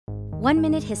1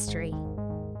 Minute History.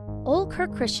 Ole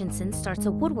Kirk Kristiansen starts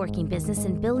a woodworking business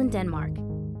in Billund, Denmark.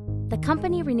 The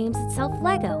company renames itself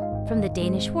Lego from the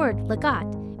Danish word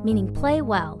Godt, meaning play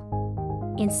well.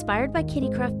 Inspired by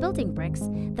Kiddicraft Building Bricks,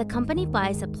 the company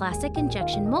buys a plastic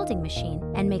injection molding machine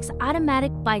and makes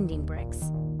automatic binding bricks.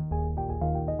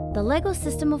 The Lego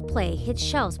system of play hits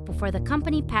shelves before the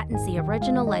company patents the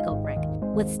original Lego brick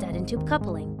with stud and tube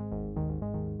coupling.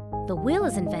 The wheel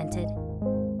is invented,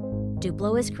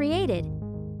 Duplo is created,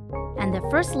 and the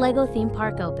first Lego theme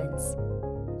park opens.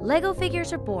 Lego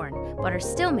figures are born, but are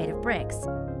still made of bricks.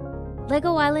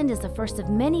 Lego Island is the first of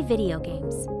many video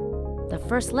games. The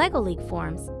first Lego League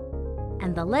forms,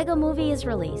 and the Lego Movie is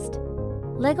released.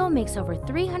 Lego makes over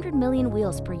 300 million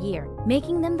wheels per year,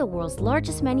 making them the world's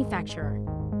largest manufacturer.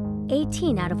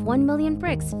 18 out of 1 million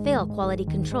bricks fail quality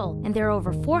control, and there are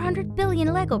over 400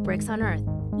 billion Lego bricks on Earth,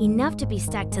 enough to be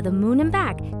stacked to the moon and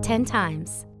back 10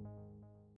 times.